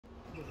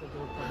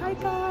Hi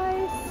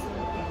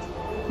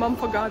guys! Mom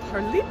forgot her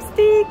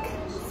lipstick,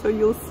 so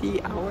you'll see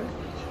our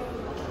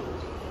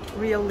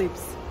real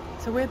lips.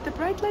 So we're at the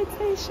Brightline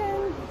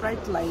station.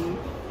 Brightline.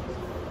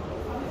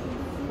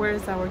 Where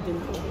is our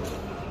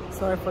gimbal?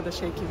 Sorry for the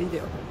shaky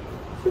video.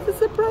 This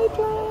is a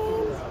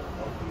Brightline.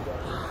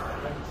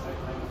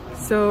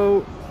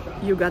 So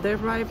you gotta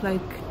arrive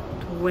like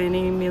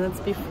 20 minutes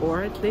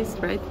before at least,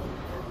 right?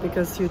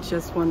 Because you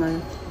just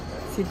wanna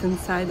sit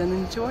inside and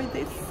enjoy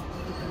this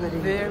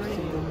very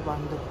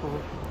wonderful,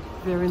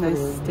 very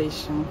nice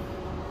station.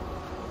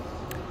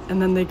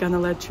 And then they're gonna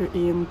let you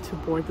in to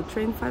board the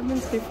train 5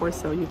 minutes before,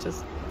 so you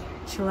just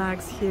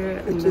chillax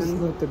here. It is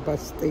not the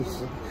bus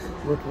station.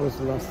 What was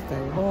last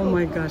time? Oh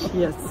my gosh,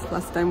 yes.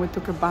 Last time we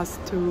took a bus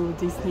to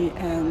Disney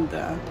and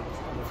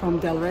from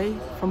Delray,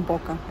 from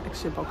Boca,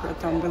 actually Boca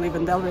Raton. We live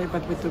in Delray,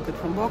 but we took it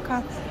from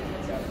Boca.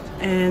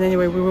 And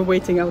anyway, we were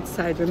waiting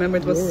outside. Remember,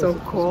 it was so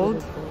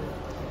cold.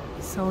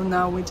 So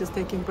now we're just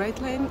taking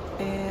Brightline,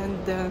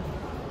 and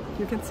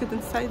you can sit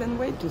inside and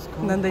wait.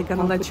 And then they're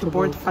gonna let you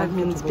board 5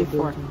 minutes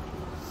before.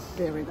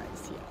 Very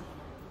nice, yeah.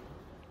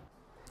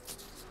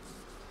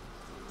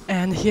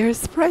 And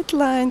here's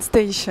Brightline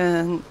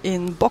station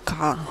in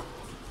Boca.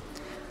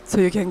 So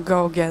you can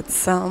go get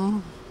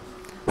some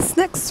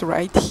snacks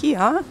right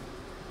here,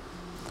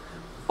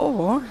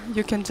 or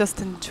you can just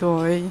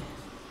enjoy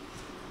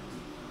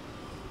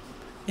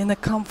in a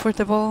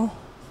comfortable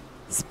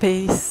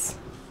space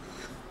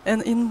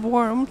and in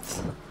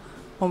warmth.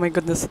 Oh my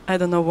goodness, I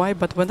don't know why,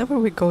 but whenever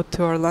we go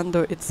to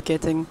Orlando, it's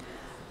getting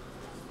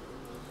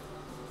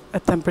a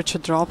temperature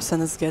drops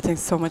and it's getting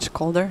so much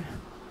colder.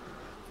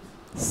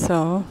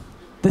 So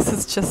this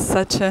is just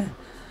such a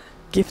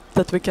gift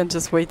that we can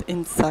just wait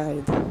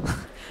inside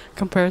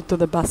compared to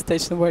the bus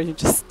station where you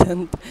just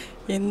stand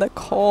in the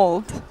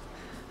cold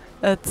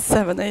at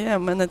 7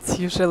 a.m. and it's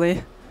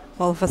usually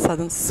all of a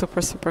sudden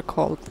super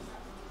cold.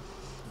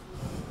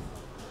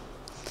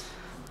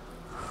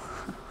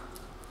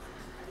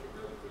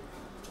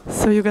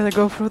 So you gotta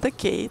go through the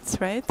gates,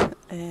 right?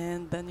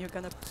 And then you're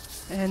gonna...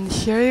 And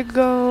here you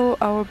go,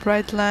 our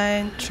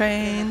Brightline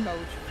train.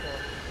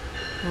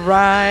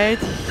 Right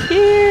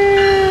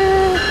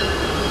here!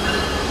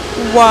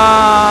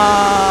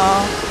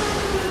 Wow!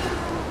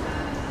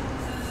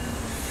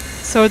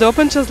 So it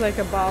opened just like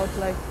about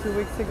 2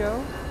 weeks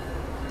ago.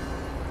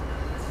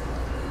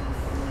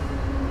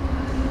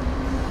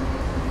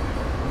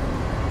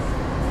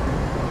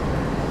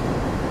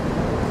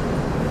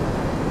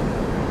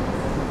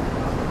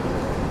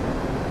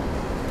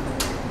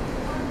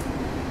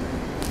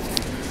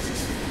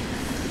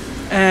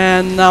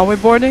 And now we're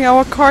boarding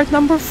our cart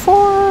number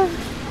 4.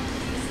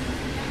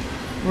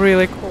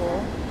 Really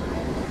cool.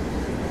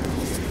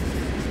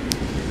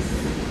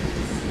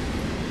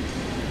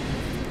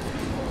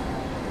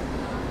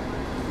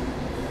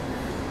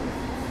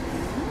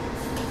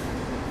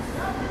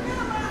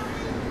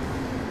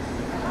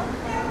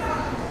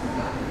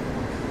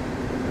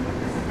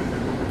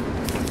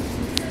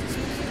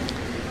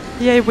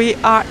 Yeah, we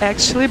are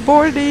actually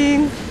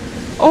boarding.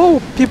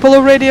 Oh, people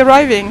already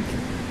arriving.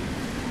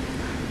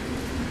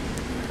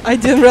 I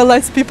didn't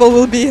realize people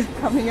will be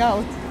coming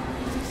out.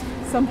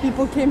 Some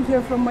people came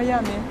here from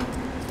Miami.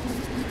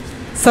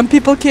 Some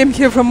people came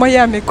here from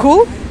Miami.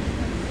 Cool?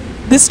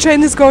 This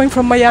train is going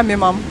from Miami,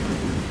 Mom.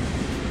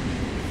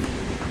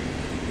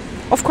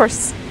 Of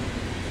course.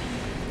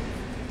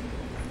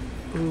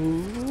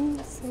 Ooh,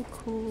 so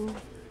cool.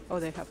 Oh,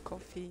 they have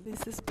coffee.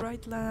 This is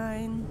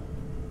Brightline.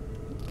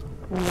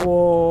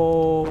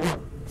 Whoa.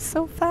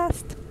 So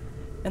fast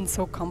and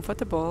so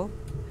comfortable.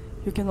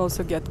 You can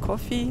also get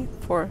coffee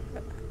for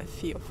a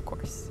fee, of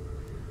course,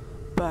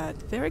 but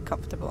very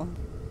comfortable.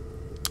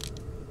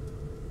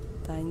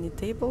 Tiny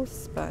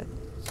tables, but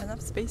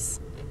enough space.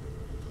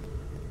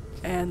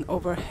 And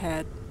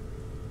overhead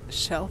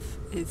shelf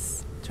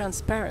is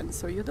transparent,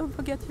 so you don't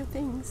forget your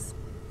things.